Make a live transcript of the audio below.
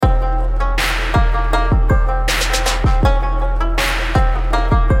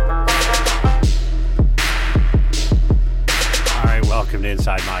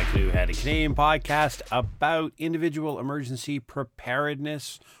Canadian podcast about individual emergency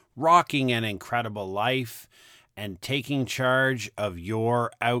preparedness, rocking an incredible life, and taking charge of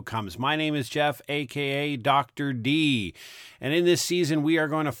your outcomes. My name is Jeff, aka Dr. D, and in this season we are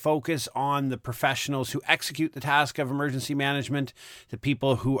going to focus on the professionals who execute the task of emergency management, the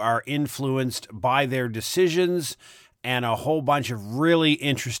people who are influenced by their decisions, and a whole bunch of really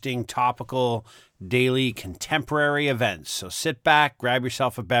interesting topical daily contemporary events. So sit back, grab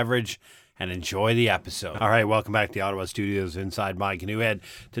yourself a beverage, and enjoy the episode. All right, welcome back to the Ottawa Studios inside my canoe head.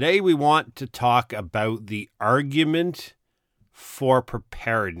 Today we want to talk about the argument for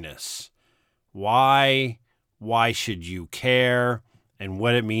preparedness. Why should you care? And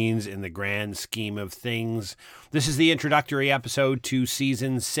what it means in the grand scheme of things. This is the introductory episode to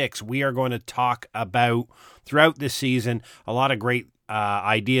Season 6. We are going to talk about, throughout this season, a lot of great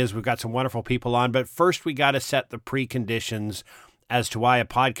ideas. We've got some wonderful people on, but first we got to set the preconditions as to why a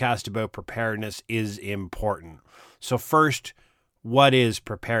podcast about preparedness is important. So first, what is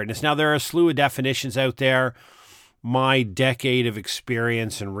preparedness? Now, there are a slew of definitions out there. My decade of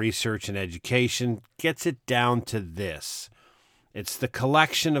experience in research and education gets it down to this. It's the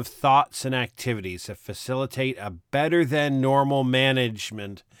collection of thoughts and activities that facilitate a better than normal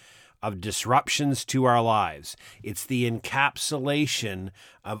management of disruptions to our lives. It's the encapsulation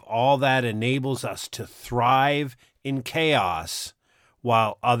of all that enables us to thrive in chaos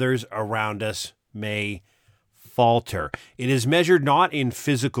while others around us may falter. It is measured not in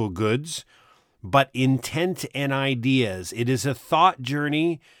physical goods, but intent and ideas. It is a thought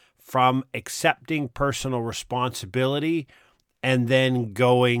journey from accepting personal responsibility and then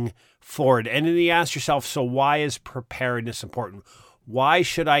going forward. And then you ask yourself, so why is preparedness important? Why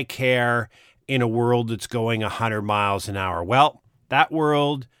should I care in a world that's going 100 miles an hour? Well, that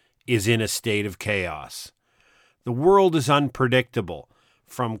world is in a state of chaos. The world is unpredictable.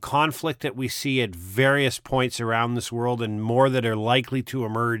 From conflict that we see at various points around this world and more that are likely to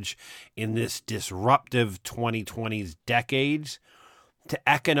emerge in this disruptive 2020s decades, to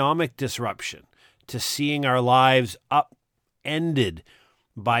economic disruption, to seeing our lives upended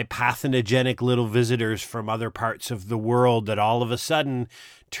by pathogenic little visitors from other parts of the world that all of a sudden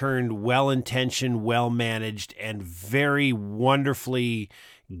turned well-intentioned, well-managed, and very wonderfully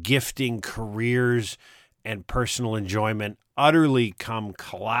gifting careers and personal enjoyment utterly come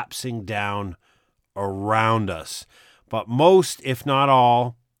collapsing down around us. But most, if not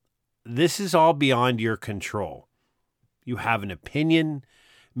all, this is all beyond your control. You have an opinion,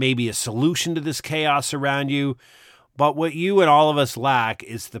 maybe a solution to this chaos around you, but what you and all of us lack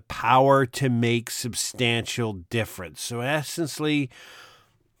is the power to make substantial difference. So essentially,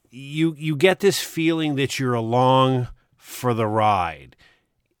 you get this feeling that you're along for the ride.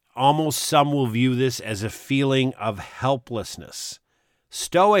 Almost some will view this as a feeling of helplessness.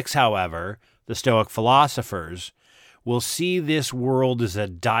 Stoics, however, the Stoic philosophers, will see this world as a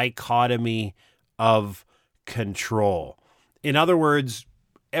dichotomy of control. In other words,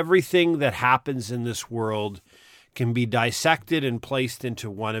 everything that happens in this world can be dissected and placed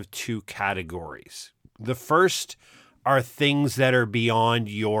into one of two categories. The first are things that are beyond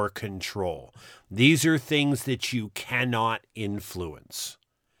your control. These are things that you cannot influence.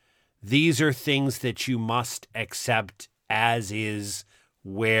 These are things that you must accept as is,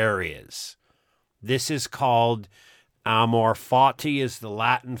 where is. This is called amor fati, is the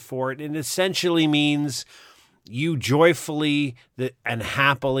Latin for it, and essentially means you joyfully and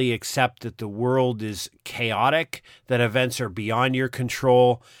happily accept that the world is chaotic, that events are beyond your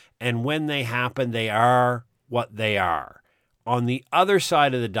control, and when they happen, they are what they are. On the other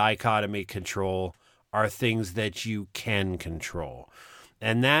side of the dichotomy control are things that you can control.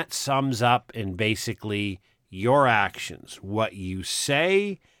 And that sums up in basically your actions, what you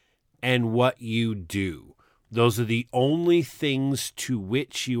say and what you do. Those are the only things to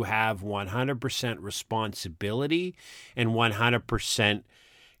which you have 100% responsibility and 100%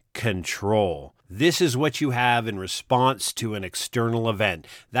 control. This is what you have in response to an external event.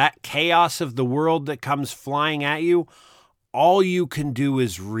 That chaos of the world that comes flying at you, all you can do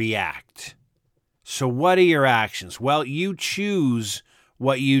is react. So what are your actions? Well, you choose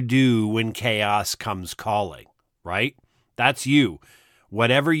what you do when chaos comes calling, right? That's you.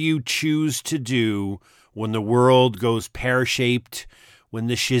 Whatever you choose to do when the world goes pear-shaped, when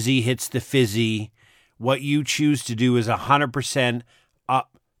the shizzy hits the fizzy, what you choose to do is 100%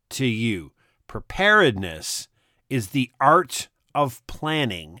 up to you. Preparedness is the art of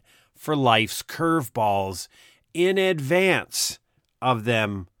planning for life's curveballs in advance of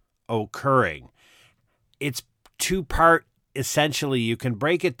them occurring. It's two-part. Essentially, you can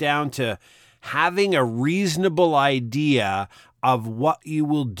break it down to having a reasonable idea of what you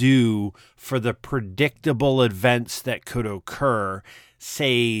will do for the predictable events that could occur,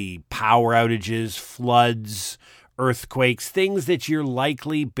 say power outages, floods, earthquakes, things that you're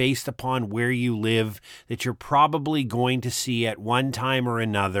likely, based upon where you live, that you're probably going to see at one time or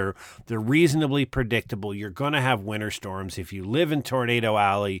another. They're reasonably predictable. You're going to have winter storms. If you live in Tornado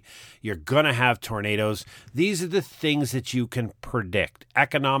Alley, you're going to have tornadoes. These are the things that you can predict.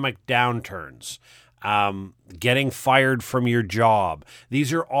 Economic downturns, getting fired from your job.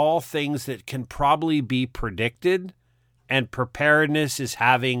 These are all things that can probably be predicted. And preparedness is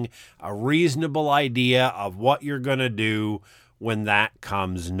having a reasonable idea of what you're going to do when that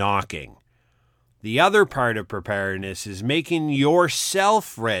comes knocking. The other part of preparedness is making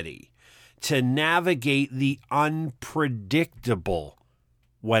yourself ready to navigate the unpredictable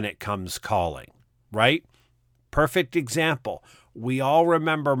when it comes calling, right? Perfect example. We all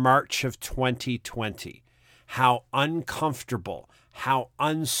remember March of 2020, how uncomfortable, how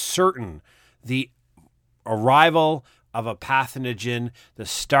uncertain the arrival of a pathogen, the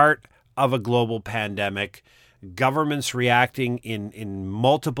start of a global pandemic, governments reacting in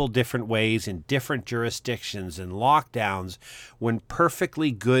multiple different ways in different jurisdictions and lockdowns, when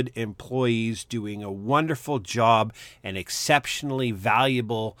perfectly good employees doing a wonderful job and exceptionally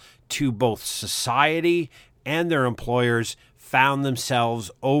valuable to both society and their employers found themselves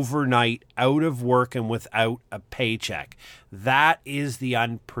overnight out of work and without a paycheck. That is the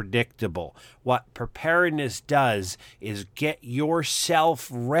unpredictable. What preparedness does is get yourself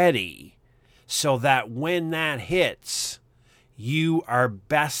ready so that when that hits, you are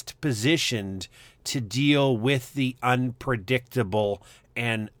best positioned to deal with the unpredictable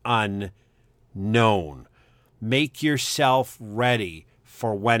and unknown. Make yourself ready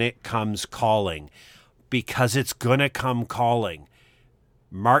for when it comes calling, because it's going to come calling.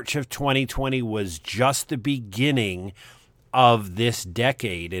 March of 2020 was just the beginning of this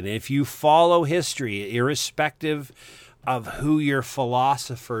decade. And if you follow history, irrespective of who your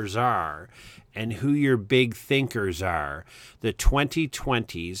philosophers are and who your big thinkers are, the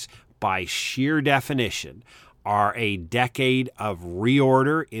 2020s, by sheer definition, are a decade of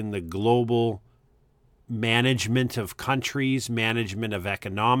reorder in the global management of countries, management of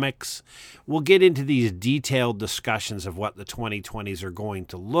economics. We'll get into these detailed discussions of what the 2020s are going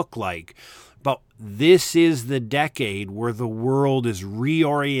to look like. But this is the decade where the world is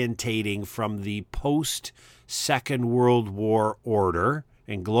reorientating from the post-Second World War order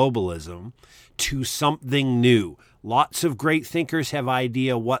and globalism to something new. Lots of great thinkers have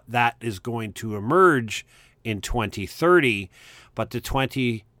idea what that is going to emerge in 2030, but the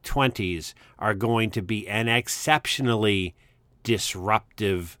 2020s are going to be an exceptionally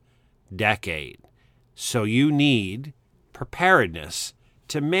disruptive decade. So you need preparedness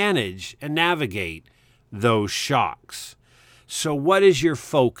to manage and navigate those shocks. So what is your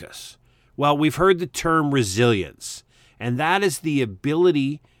focus? Well, we've heard the term resilience, and that is the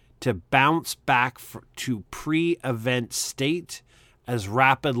ability to bounce back to pre-event state as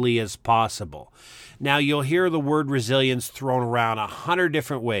rapidly as possible. Now, you'll hear the word resilience thrown around 100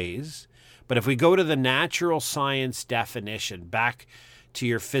 different ways, but if we go to the natural science definition, back to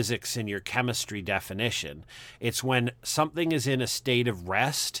your physics and your chemistry definition, it's when something is in a state of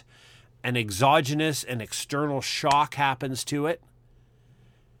rest, an exogenous and external shock happens to it.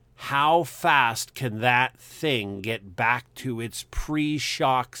 How fast can that thing get back to its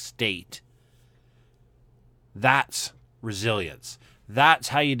pre-shock state? That's resilience. That's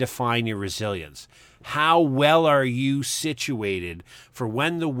how you define your resilience. How well are you situated for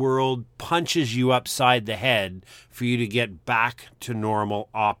when the world punches you upside the head for you to get back to normal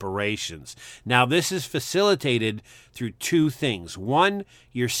operations? Now, this is facilitated through two things. One,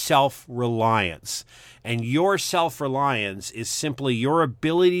 your self-reliance. And your self-reliance is simply your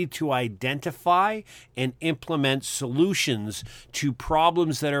ability to identify and implement solutions to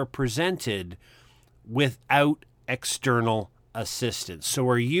problems that are presented without external assistance. So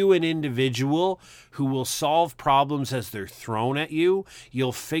are you an individual who will solve problems as they're thrown at you?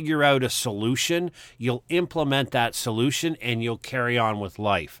 You'll figure out a solution, you'll implement that solution, and you'll carry on with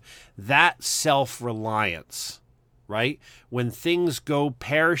life. That's self-reliance, right? When things go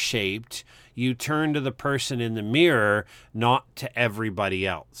pear-shaped, you turn to the person in the mirror, not to everybody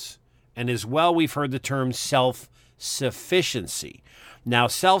else. And as well, we've heard the term self-sufficiency. Now,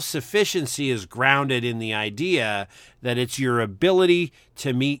 self-sufficiency is grounded in the idea that it's your ability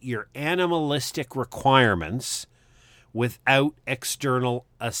to meet your animalistic requirements without external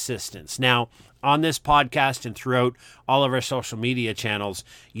assistance. Now, on this podcast and throughout all of our social media channels,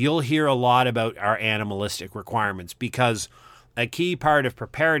 you'll hear a lot about our animalistic requirements, because a key part of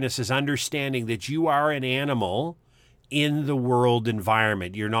preparedness is understanding that you are an animal in the world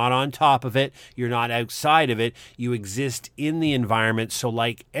environment. You're not on top of it. You're not outside of it. You exist in the environment. So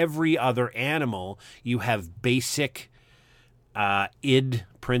like every other animal, you have basic id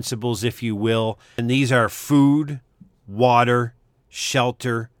principles, if you will. And these are food, water,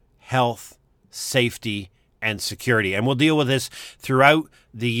 shelter, health, safety, and security. And we'll deal with this throughout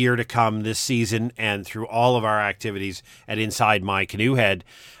the year to come, this season, and through all of our activities at Inside My Canoe Head.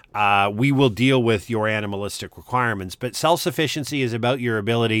 We will deal with your animalistic requirements, but self-sufficiency is about your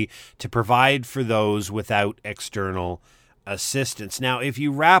ability to provide for those without external assistance. Now, if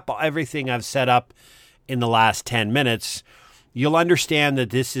you wrap everything I've set up in the last 10 minutes, you'll understand that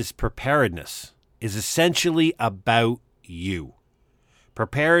this is preparedness, is essentially about you.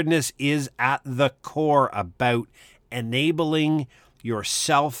 Preparedness is at the core about enabling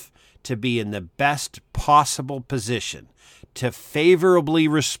yourself to be in the best possible position to favorably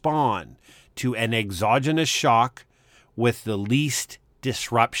respond to an exogenous shock with the least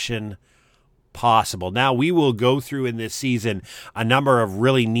disruption possible. Now, we will go through in this season a number of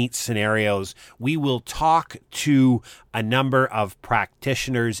really neat scenarios. We will talk to a number of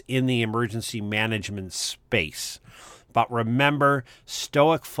practitioners in the emergency management space. But remember,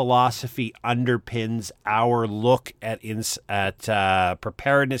 Stoic philosophy underpins our look at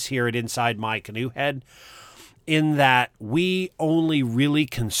preparedness here at Inside My Canoe Head, in that we only really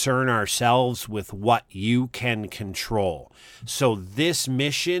concern ourselves with what you can control. So this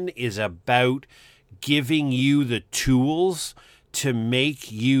mission is about giving you the tools to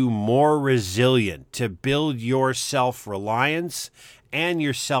make you more resilient, to build your self-reliance and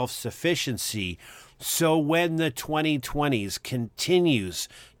your self-sufficiency. So when the 2020s continues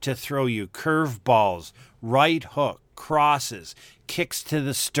to throw you curveballs, right hook, crosses, kicks to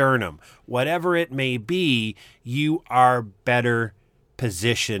the sternum, whatever it may be, you are better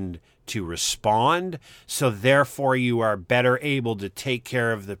positioned to respond. So therefore, you are better able to take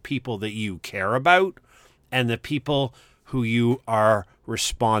care of the people that you care about and the people who you are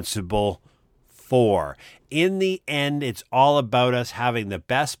responsible for. In the end, it's all about us having the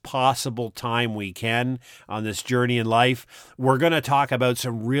best possible time we can on this journey in life. We're going to talk about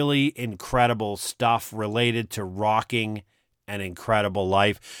some really incredible stuff related to rocking an incredible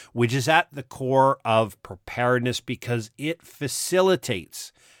life, which is at the core of preparedness because it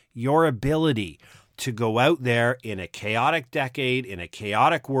facilitates your ability to go out there in a chaotic decade, in a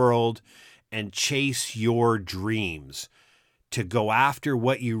chaotic world, and chase your dreams. To go after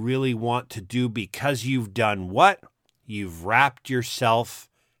what you really want to do because you've done what? You've wrapped yourself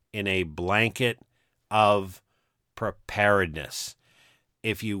in a blanket of preparedness.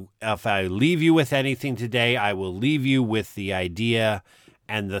 If I leave you with anything today, I will leave you with the idea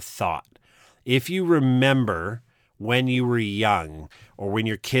and the thought. If you remember when you were young, or when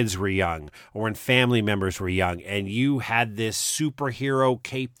your kids were young, or when family members were young, and you had this superhero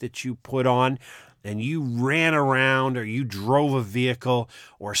cape that you put on, and you ran around or you drove a vehicle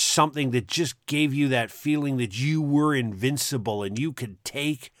or something that just gave you that feeling that you were invincible and you could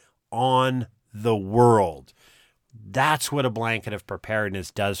take on the world. That's what a blanket of preparedness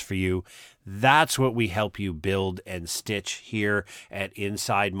does for you. That's what we help you build and stitch here at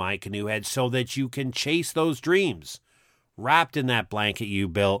Inside My Canoe Head so that you can chase those dreams wrapped in that blanket you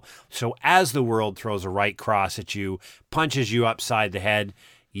built. So as the world throws a right cross at you, punches you upside the head,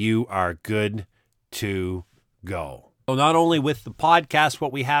 you are good to go. So not only with the podcast,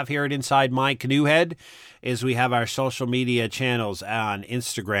 what we have here at Inside My Canoe Head is we have our social media channels on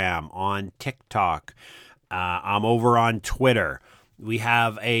Instagram, on TikTok. I'm over on Twitter. We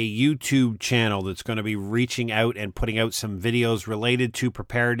have a YouTube channel that's going to be reaching out and putting out some videos related to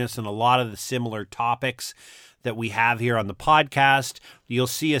preparedness and a lot of the similar topics that we have here on the podcast. You'll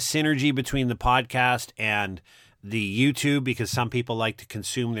see a synergy between the podcast and the YouTube because some people like to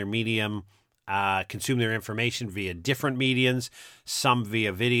consume their information via different mediums, some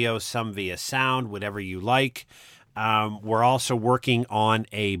via video, some via sound, whatever you like. We're also working on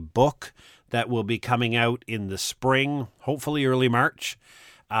a book that will be coming out in the spring, hopefully early March.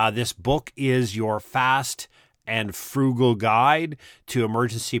 This book is your fast and frugal guide to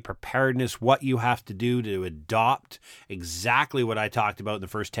emergency preparedness, what you have to do to adopt exactly what I talked about in the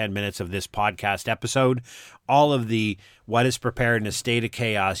first 10 minutes of this podcast episode. All of the what is prepared in a state of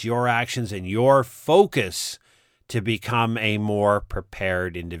chaos, your actions and your focus to become a more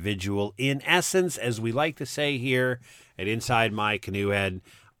prepared individual. In essence, as we like to say here at Inside My Canoe Head,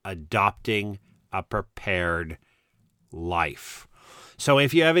 adopting a prepared life. So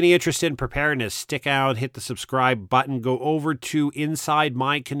if you have any interest in preparedness, stick out, hit the subscribe button, go over to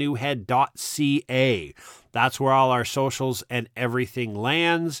InsideMyCanoehead.ca. That's where all our socials and everything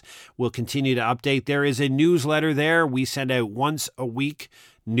lands. We'll continue to update. There is a newsletter there. We send out once a week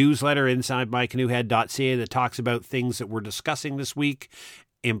newsletter, InsideMyCanoehead.ca, that talks about things that we're discussing this week,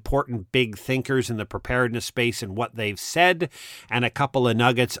 important big thinkers in the preparedness space and what they've said, and a couple of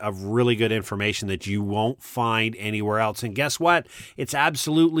nuggets of really good information that you won't find anywhere else. And guess what? It's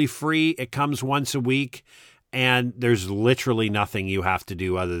absolutely free. It comes once a week, and there's literally nothing you have to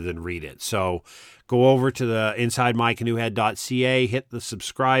do other than read it. So go over to the InsideMyCanoehead.ca, hit the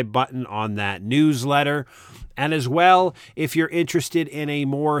subscribe button on that newsletter. And as well, if you're interested in a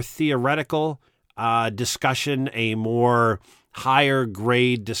more theoretical discussion, a more higher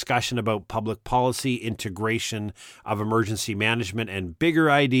grade discussion about public policy, integration of emergency management, and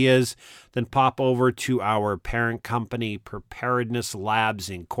bigger ideas, then pop over to our parent company, Preparedness Labs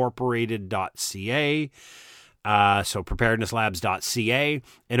Incorporated.ca. So preparednesslabs.ca.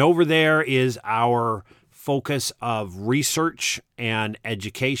 And over there is our focus of research and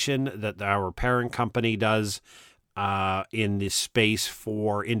education that our parent company does in this space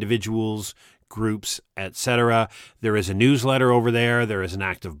for individuals, groups, etc. There is a newsletter over there. There is an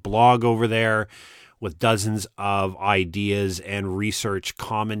active blog over there with dozens of ideas and research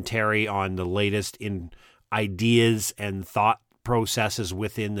commentary on the latest in ideas and thought processes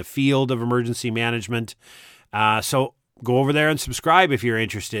within the field of emergency management. So go over there and subscribe if you're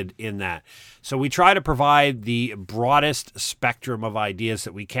interested in that. So we try to provide the broadest spectrum of ideas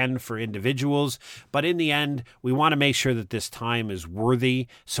that we can for individuals, but in the end, we want to make sure that this time is worthy.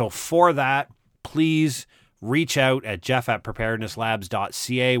 So for that, please reach out at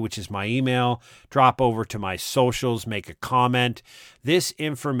jeff@preparednesslabs.ca, which is my email. Drop over to my socials, make a comment. This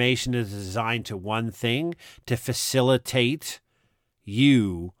information is designed to one thing, to facilitate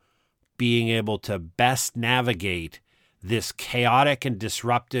you being able to best navigate this chaotic and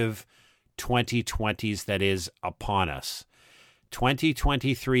disruptive 2020s that is upon us.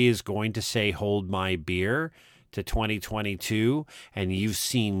 2023 is going to say, hold my beer to 2022, and you've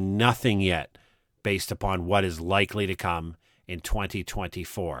seen nothing yet based upon what is likely to come in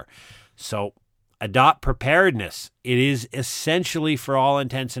 2024. So adopt preparedness. It is essentially, for all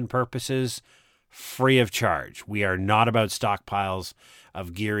intents and purposes, free of charge. We are not about stockpiles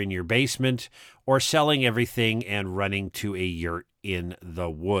of gear in your basement or selling everything and running to a yurt in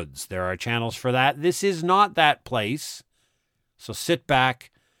the woods. There are channels for that. This is not that place. So sit back,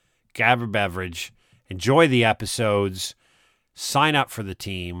 grab a beverage, enjoy the episodes, sign up for the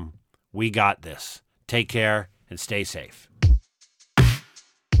team. We got this. Take care and stay safe.